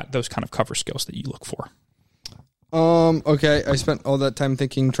 Because he's got those kind of cover skills that you look for. Okay, I spent all that time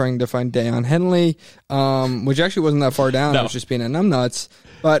trying to find Deion Henley, which actually wasn't that far down. No. I was just being a numbnuts.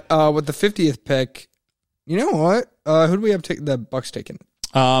 But with the 50th pick, you know what? Who do we have the Bucs taking?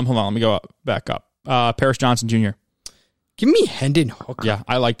 Hold on, let me go back up. Paris Johnson Jr. Give me Hendon Hooker. Yeah,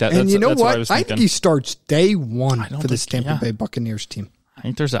 I like that. And you know what? I think he starts day one for this Tampa Bay Buccaneers team. I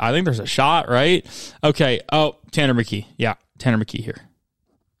think there's a shot, right? Okay. Oh, Tanner McKee. Yeah, Tanner McKee here.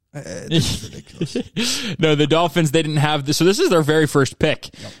 This is ridiculous. No, the Dolphins, they didn't have this. So this is their very first pick.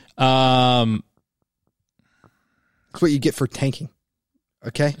 Yep. That's what you get for tanking.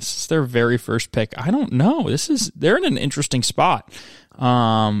 Okay. This is their very first pick. I don't know. They're in an interesting spot. We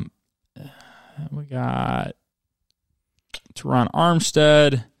got Teron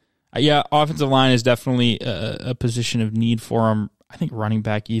Armstead. Yeah, offensive line is definitely a position of need for them. I think running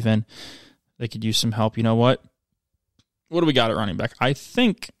back even. They could use some help. You know what? What do we got at running back? I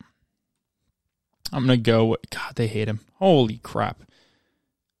think I'm going to go with, God, they hate him. Holy crap.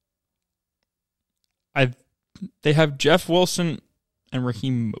 They have Jeff Wilson and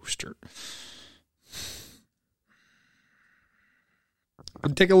Raheem Mostert.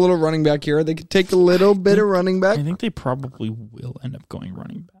 Could take a little running back here. They could take a little bit of running back. I think they probably will end up going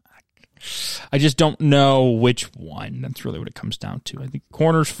running back. I just don't know which one. That's really what it comes down to. I think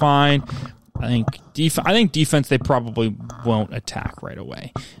corner's fine. I think defense they probably won't attack right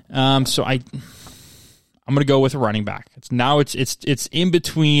away. So I'm going to go with a running back. It's in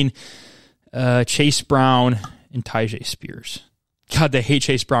between Chase Brown and Tyjae Spears. God, they hate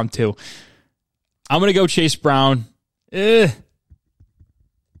Chase Brown too. I'm going to go Chase Brown.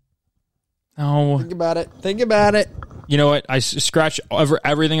 No. Think about it. You know what? I scratch over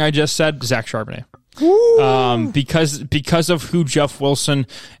everything I just said. Zach Charbonnet. Because of who Jeff Wilson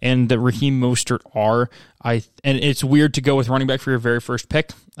and the Raheem Mostert are, and it's weird to go with running back for your very first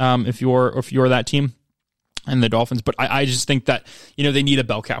pick. If you're that team and the Dolphins, but I just think that they need a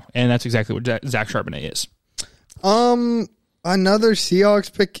bell cow, and that's exactly what Zach Charbonnet is. Another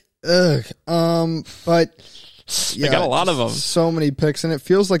Seahawks pick. But they got a lot of them. So many picks, and it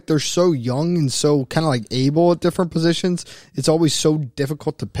feels like they're so young and so kind of like able at different positions. It's always so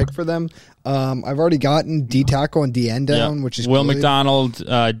difficult to pick for them. I've already gotten D tackle and D end down, which is Will McDonald,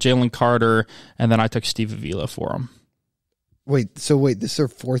 Jalen Carter, and then I took Steve Avila for them. Wait, this is their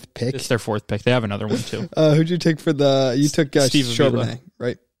fourth pick? It's their fourth pick. They have another one too. Who'd you take for you took Steve Charbonnet, Avila.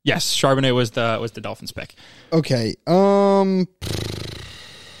 Right? Yes, Charbonnet was the Dolphins pick. Okay.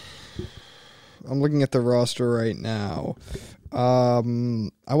 I'm looking at the roster right now. I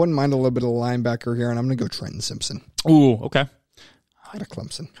wouldn't mind a little bit of linebacker here, and I'm going to go Trenton Simpson. Ooh, okay. Out of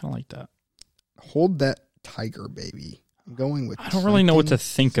Clemson. Kind of like that. Hold that tiger, baby. I'm going with I don't really know what to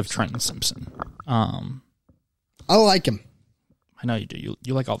think of Trenton Simpson. I like him. I know you do.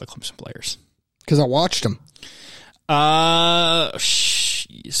 You like all the Clemson players. Because I watched him.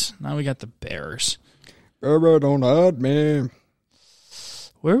 Jeez. Now we got the Bears. Don't add me.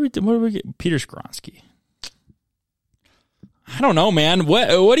 Where do we get Peter Skoronski? I don't know, man.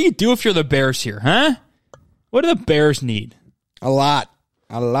 What do you do if you're the Bears here, huh? What do the Bears need? A lot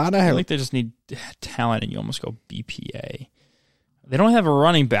of help. I think they just need talent, and you almost go BPA. They don't have a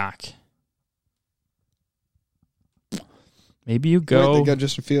running back. Maybe you go. They got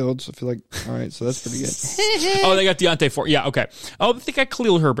Justin Fields. I feel like, all right, so that's pretty good. Oh, they got Deontay Ford. Yeah, okay. Oh, they got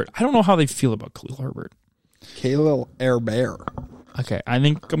Khalil Herbert. I don't know how they feel about Khalil Herbert. Khalil Herbert. Okay, I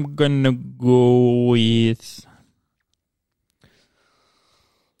think I'm going to go with...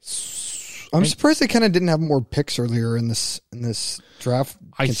 I'm surprised they kind of didn't have more picks earlier in this draft,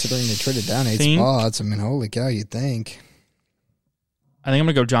 considering they traded down 8 spots. I mean, holy cow, you'd think. I think I'm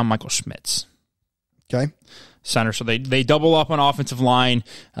going to go John Michael Schmitz. Okay. Center. So they double up on offensive line.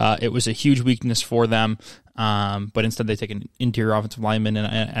 It was a huge weakness for them. But instead they take an interior offensive lineman,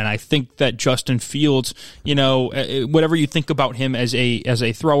 and I think that Justin Fields, whatever you think about him as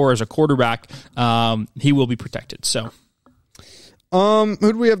a thrower, as a quarterback, he will be protected. So, who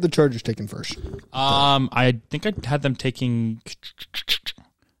do we have the Chargers taking first? I think I had them taking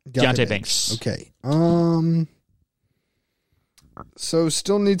Deontay Banks. Okay. So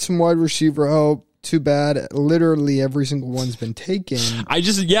still need some wide receiver help. Too bad. Literally every single one's been taken.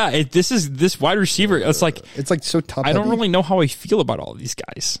 This wide receiver. It's like so tough. I don't really know how I feel about all of these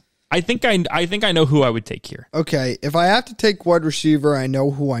guys. I think I know who I would take here. Okay, if I have to take wide receiver, I know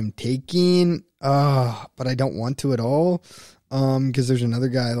who I'm taking. But I don't want to at all. Because there's another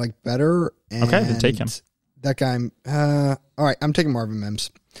guy I like better. And okay, then take him. That guy. All right, I'm taking Marvin Mims.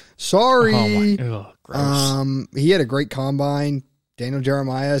 Sorry. Oh my, ugh, gross. He had a great combine. Daniel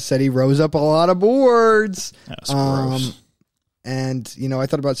Jeremiah said he rose up a lot of boards. That's gross. And, I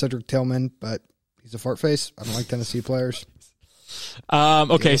thought about Cedric Tillman, but he's a fart face. I don't like Tennessee players.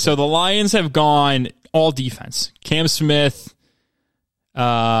 Okay, so the Lions have gone all defense. Cam Smith,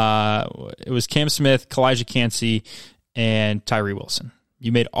 it was Cam Smith, Kalijah Kancey, and Tyree Wilson.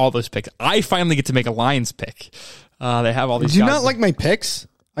 You made all those picks. I finally get to make a Lions pick. They have all these. Do you guys not like my picks?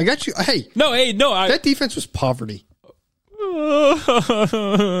 I got you. Hey, no. That defense was poverty. But not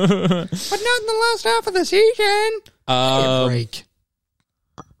in the last half of the season. Break.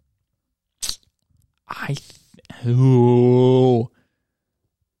 I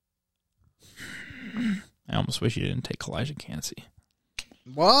almost wish you didn't take Kalijah Kancey.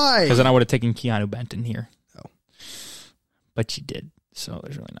 Why? Because then I would have taken Keanu Benton here. Oh. But you did. So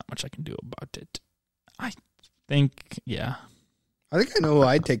there's really not much I can do about it. I think, yeah. I think I know who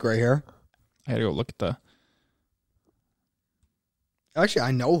I'd take right here. I gotta go look at the... Actually,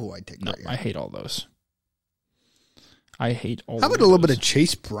 I know who I'd take right here. I hate all those. How about a little bit of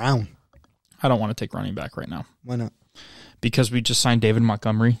Chase Brown? I don't want to take running back right now. Why not? Because we just signed David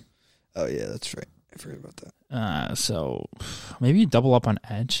Montgomery. Oh, yeah, that's right. I forgot about that. So maybe you double up on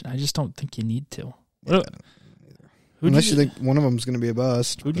edge. I just don't think you need to. Yeah, unless you think one of them is going to be a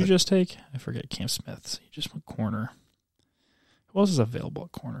bust. Who'd you just take? I forget. Cam Smith. So you just went corner. Who else is available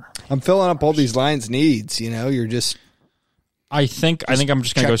at corner? I'm filling up all these Lions' needs. You're just... I think I'm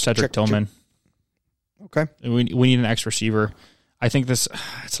just going to go Cedric Tillman. Okay. We need an X receiver. I think it's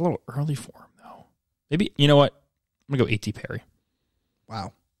a little early for him, though. Maybe, you know what? I'm going to go A.T. Perry.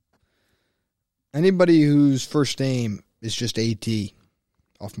 Wow. Anybody whose first name is just A.T.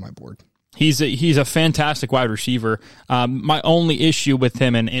 off my board. He's a fantastic wide receiver. My only issue with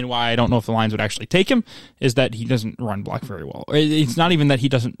him and why I don't know if the Lions would actually take him is that he doesn't run block very well. It's not even that he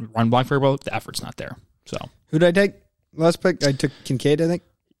doesn't run block very well. The effort's not there. So who did I take? Last pick, I took Kincaid, I think.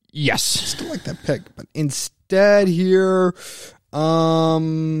 Yes. Still like that pick, but instead here, says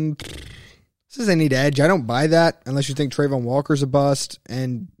I need edge. I don't buy that unless you think Trayvon Walker's a bust.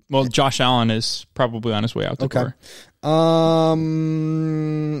 And Josh Allen is probably on his way out the door.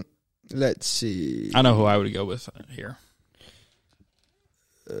 Let's see. I know who I would go with here.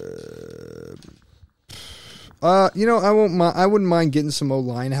 I wouldn't mind getting some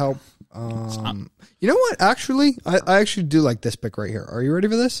O-line help. You know what? Actually, I actually do like this pick right here. Are you ready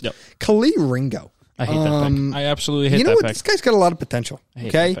for this? Yep. Khalil Ringo. I hate that pick. I absolutely hate that pick. You know what? This guy's got a lot of potential. I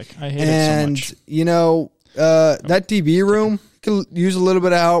hate that pick. I hate it so much. That DB room could use a little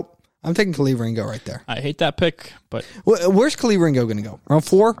bit of help. I'm taking Khalil Ringo right there. I hate that pick, but... Where's Khalil Ringo going to go? Around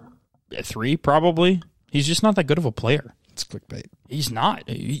 4? 3, probably. He's just not that good of a player. It's clickbait. He's not. What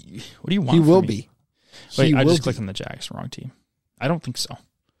do you want He will me? be. Wait, I just clicked on the Jags. Wrong team. I don't think so.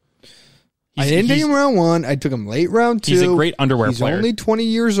 I didn't take him round 1. I took him late round 2. He's a great underwear player. He's only 20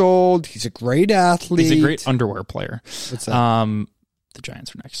 years old. He's a great athlete. He's a great underwear player. What's that? The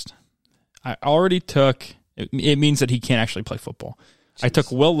Giants are next. I already took... It means that he can't actually play football. Jeez. I took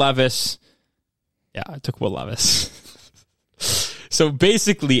Will Levis. Yeah, I took Will Levis. So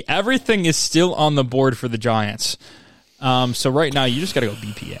basically, everything is still on the board for the Giants. So right now, you just got to go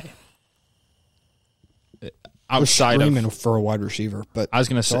BPA. Outside of for a wide receiver, but I was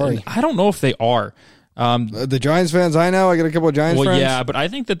going to say, I don't know if they are. The Giants fans I know, I got a couple of Giants friends. Yeah, but I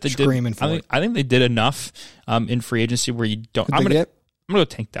think that they did. I think they did enough in free agency where you don't. I'm going to go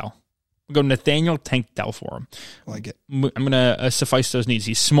Tank Dell. I'm going to go Nathaniel Tank Dell for him. I like it. I'm going to suffice those needs.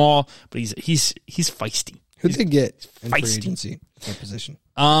 He's small, but he's feisty. Who'd they get in free agency? That position.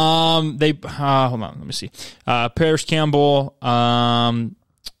 Hold on. Let me see. Paris Campbell.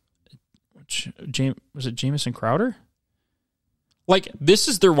 Was it Jamison Crowder? Like, this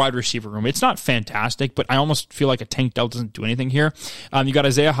is their wide receiver room. It's not fantastic, but I almost feel like a Tank Dell doesn't do anything here. You got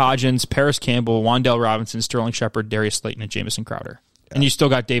Isaiah Hodgins, Paris Campbell, Wan'Dale Robinson, Sterling Shepard, Darius Slayton, and Jamison Crowder. Yeah. And you still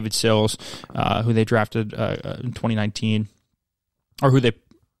got David Sills, who they drafted in 2019, or who they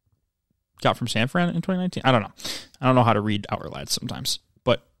got from San Fran in 2019. I don't know. I don't know how to read our lads sometimes.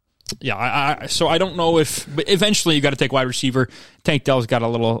 But, yeah, so I don't know but eventually you got to take wide receiver. Tank Dell's got a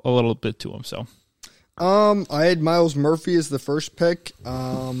little bit to him, so. I had Miles Murphy as the first pick.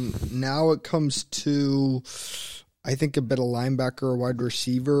 Now it comes to, I think, a bit of linebacker or wide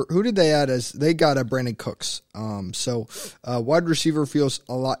receiver. Who did they add they got a Brandon Cooks. So wide receiver feels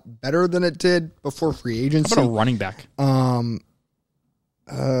a lot better than it did before free agency. How about a running back?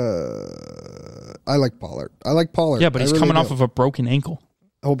 I like Pollard. Yeah, but he's coming off of a broken ankle.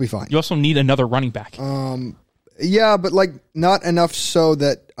 He'll be fine. You also need another running back. Yeah, but like not enough so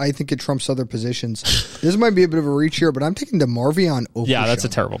that I think it trumps other positions. This might be a bit of a reach here, but I'm taking DeMarvion Okusha. Yeah, that's a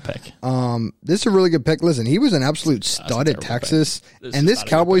terrible pick. This is a really good pick. Listen, he was an absolute stud at Texas, and this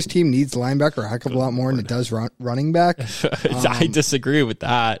Cowboys team needs linebacker a heck of a lot more than it does running back. I disagree with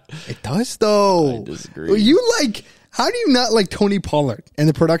that. It does, though. I disagree. How do you not like Tony Pollard and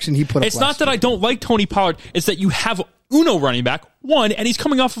the production he put up? It's not that I don't like Tony Pollard. It's that you have Uno running back, one, and he's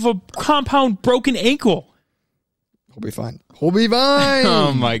coming off of a compound broken ankle. He'll be fine.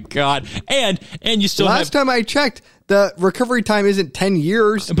 Oh, my God. And you still Last time I checked, the recovery time isn't 10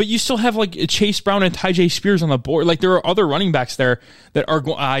 years. But you still have, like, Chase Brown and Tyjae Spears on the board. Like, there are other running backs there that are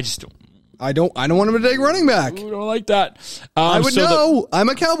going... I don't want him to take running back. I don't like that. I would know. I'm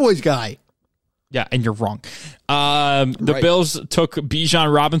a Cowboys guy. Yeah, and you're wrong. The Bills took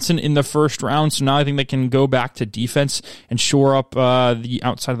Bijan Robinson in the first round, so now I think they can go back to defense and shore up the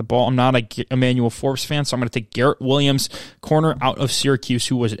outside of the ball. I'm not a Emmanuel Forbes fan, so I'm going to take Garrett Williams, corner out of Syracuse,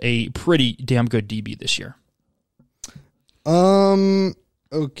 who was a pretty damn good DB this year. Okay.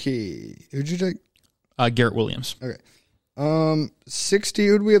 Who'd you take? Garrett Williams. Okay. 60,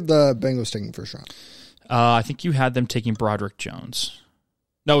 who'd we have the Bengals taking first round? I think you had them taking Broderick Jones.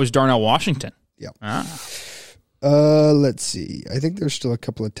 No, it was Darnell Washington. Yep. Let's see. I think there's still a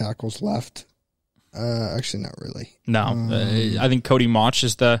couple of tackles left. Actually, not really. No, I think Cody Mauch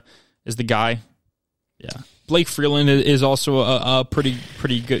is the guy. Yeah. Blake Freeland is also a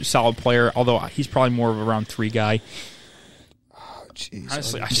pretty good, solid player. Although he's probably more of a round 3 guy. Oh, jeez.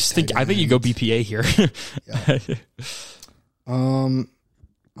 Honestly, I think you go BPA here. Yeah. I'm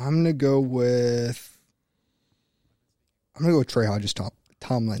gonna go with Trey Hodges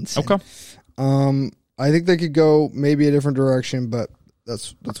Tomlinson. Okay. I think they could go maybe a different direction, but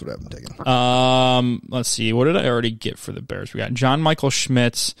that's what I've been taking. Let's see. What did I already get for the Bears? We got John Michael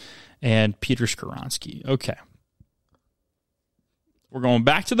Schmitz and Peter Skoronski. Okay. We're going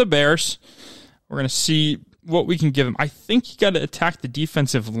back to the Bears. We're going to see what we can give them. I think you got to attack the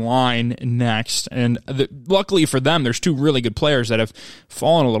defensive line next. And luckily for them, there's 2 really good players that have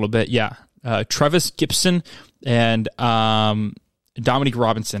fallen a little bit. Yeah. Trevis Gibson and Dominique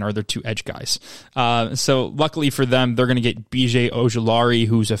Robinson are their 2 edge guys. So luckily for them, they're going to get BJ Ojulari,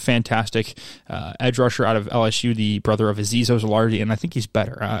 who's a fantastic edge rusher out of LSU, the brother of Azeez Ojulari, and I think he's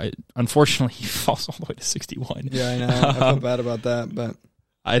better. Unfortunately, he falls all the way to 61. Yeah, I know. I feel bad about that, but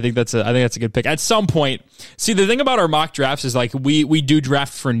I think that's a good pick. At some point, see, the thing about our mock drafts is like we do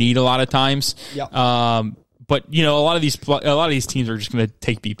draft for need a lot of times. Yeah. But a lot of these teams are just going to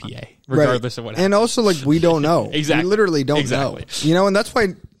take BPA regardless of what happens. And also, like, we don't know. Exactly. We literally don't know. And that's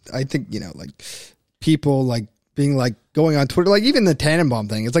why I think like people like being like going on Twitter, like even the Tannenbaum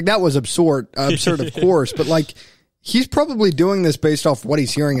thing. It's like that was absurd, of course. But like he's probably doing this based off what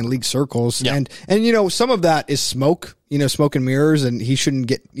he's hearing in league circles, and some of that is smoke. Smoke and mirrors, and he shouldn't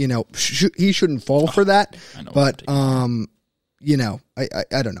get he shouldn't fall for that. But I don't know.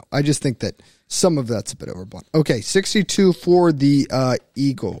 I just think that some of that's a bit overblown. Okay, 62 for the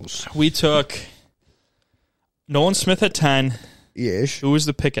Eagles. We took Nolan Smith at 10. Ish. Who was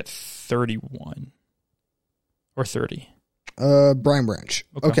the pick at 31 or 30? Brian Branch.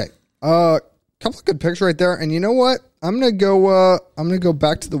 Okay. Couple of good picks right there. And you know what? I'm gonna go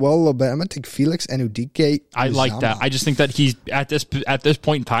back to the well a little bit. I'm gonna take Felix Enudike. I like that. I just think that he's at this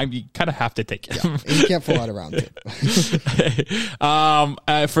point in time, you kind of have to take him. Yeah, you can't fall out around it.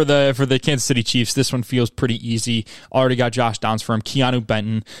 For the Kansas City Chiefs, this one feels pretty easy. Already got Josh Downs for him. Keanu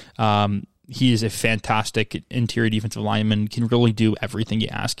Benton. He is a fantastic interior defensive lineman. Can really do everything you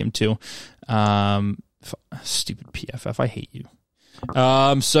ask him to. Stupid PFF. I hate you.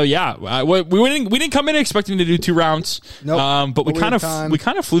 So yeah, we didn't come in expecting to do 2 rounds. Nope. But we kind of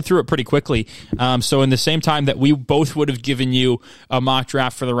flew through it pretty quickly. So in the same time that we both would have given you a mock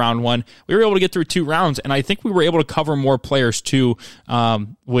draft for the round 1, we were able to get through 2 rounds, and I think we were able to cover more players too,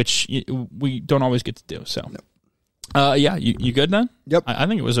 which we don't always get to do. So, nope. Yeah, you good then? Yep. I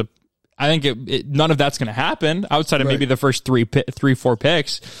think it was none of that's going to happen outside of maybe the first 3-4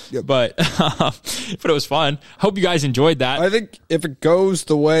 picks. Yep. But it was fun. Hope you guys enjoyed that. I think if it goes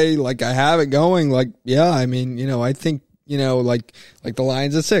the way like I have it going, like I think like the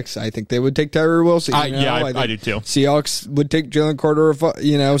Lions at 6. I think they would take Tyree Wilson. I do too. Seahawks would take Jalen Carter. So.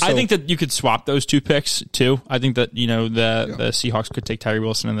 I think that you could swap those 2 picks too. I think that the Seahawks could take Tyree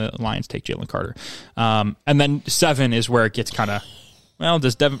Wilson and the Lions take Jalen Carter. And then 7 is where it gets kind of. Well,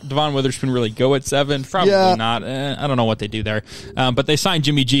 does Devon Witherspoon really go at 7? Probably not. I don't know what they do there. But they signed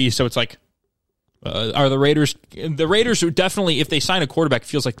Jimmy G, so it's like, are the Raiders? The Raiders would definitely, if they sign a quarterback, it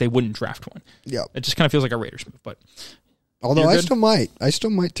feels like they wouldn't draft one. Yeah, it just kind of feels like a Raiders move. But although I still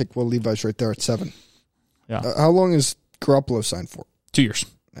might take Will Levis right there at 7. Yeah. How long is Garoppolo signed for? 2 years.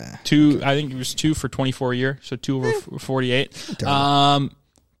 2. I think it was 2 for 24 a year, so 2 over 48.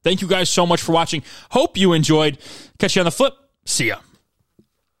 Thank you guys so much for watching. Hope you enjoyed. Catch you on the flip. See ya.